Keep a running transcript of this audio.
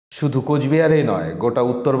শুধু কোচবিহারেই নয়, গোটা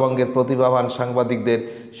উত্তরবঙ্গের প্রতিভাবান সাংবাদিকদের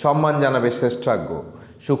সম্মান জানাবে শ্রেষ্ঠাজ্ঞ।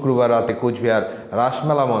 শুক্রবার রাতে কোচবিহার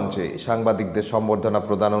রাসমেলা মঞ্চে সাংবাদিকদের সম্বর্ধনা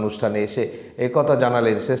প্রদান অনুষ্ঠানে এসে একথা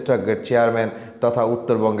জানালেন শ্রেষ্ঠাজ্ঞের চেয়ারম্যান তথা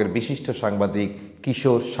উত্তরবঙ্গের বিশিষ্ট সাংবাদিক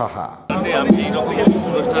কিশোর সাহা। আমি এইরকম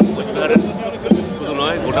অনুষ্ঠান কোচবিহারের শুধু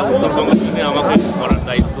নয়, গোটা উত্তরবঙ্গের জন্য আমাকে করার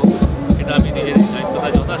দায়িত্ব, এটা আমি নিজের দায়িত্বটা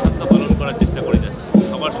যথাসাধ্য পালন করার চেষ্টা করে যাচ্ছি।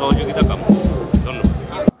 সবার সহযোগিতা কাম্য।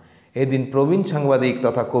 এদিন প্রবীণ সাংবাদিক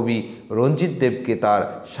তথা কবি রঞ্জিত দেবকে তার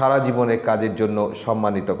সারা জীবনের কাজের জন্য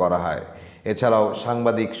সম্মানিত করা হয়। এছাড়াও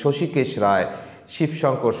সাংবাদিক শশীকেশ রায়,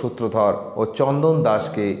 শিবশঙ্কর সূত্রধর ও চন্দন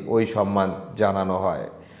দাসকে ওই সম্মান জানানো হয়।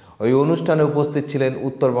 ওই অনুষ্ঠানে উপস্থিত ছিলেন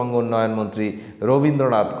উত্তরবঙ্গ উন্নয়ন মন্ত্রী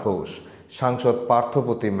রবীন্দ্রনাথ ঘোষ, সাংসদ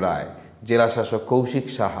পার্থপ্রতিম রায়, জেলাশাসক কৌশিক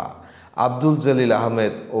সাহা, আব্দুল জলিল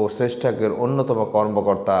আহমেদ ও শ্রেষ্ঠাজ্ঞের অন্যতম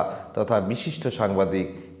কর্মকর্তা তথা বিশিষ্ট সাংবাদিক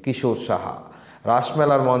কিশোর সাহা।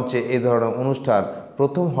 রাসমেলার মঞ্চে এ ধরনের অনুষ্ঠান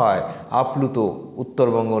প্রথম হয় আপ্লুত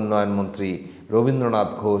উত্তরবঙ্গ উন্নয়ন মন্ত্রী রবীন্দ্রনাথ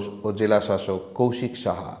ঘোষ ও জেলাশাসক কৌশিক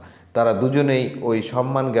সাহা। তারা দুজনেই ওই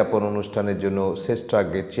সম্মান জ্ঞাপন অনুষ্ঠানের জন্য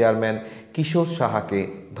শ্রেষ্ঠাজ্ঞের চেয়ারম্যান কিশোর সাহাকে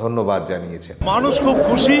ধন্যবাদ জানিয়েছেন। মানুষ খুব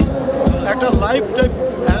খুশি, একটা লাইফ টাইম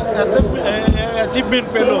অ্যাচিভমেন্ট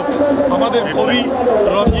পেল আমাদের কবি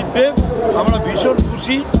রঞ্জিত দেব। আমরা ভীষণ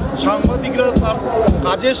খুশি, সাংবাদিকরা তার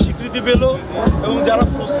কাজের স্বীকৃতি পেল এবং যারা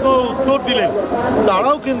প্রশ্ন উত্তর দিলেন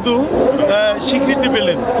তারাও কিন্তু স্বীকৃতি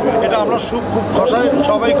পেলেন। এটা আমরা খুব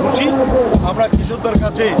সবাই খুশি। আমরা কিশোরদের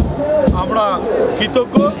কাছে আমরা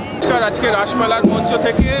কৃতজ্ঞ। আজকে রাসমেলার মঞ্চ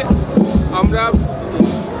থেকে আমরা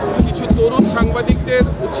কিছু তরুণ সাংবাদিকদের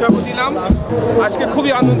উৎসাহ দিলাম। আজকে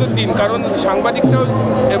খুবই আনন্দের দিন, কারণ সাংবাদিকরাও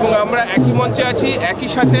এবং আমরা একই মঞ্চে আছি, একই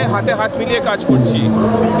সাথে হাতে হাত মিলিয়ে কাজ করছি।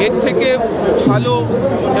 এর থেকে ভালো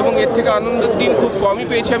এবং এর থেকে আনন্দের দিন খুব কমই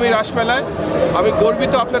পেয়েছি আমি রাসমেলায়। আমি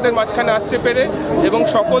গর্বিত আপনাদের মাঝখানে আসতে পেরে এবং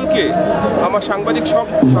সকলকে, আমার সাংবাদিক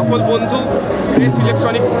সকল বন্ধু, প্রেস,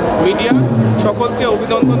 ইলেকট্রনিক মিডিয়া সকলকে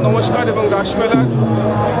অভিনন্দন, নমস্কার এবং রাসমেলার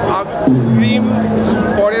অগ্রিম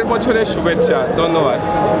পরের বছরের শুভেচ্ছা। ধন্যবাদ।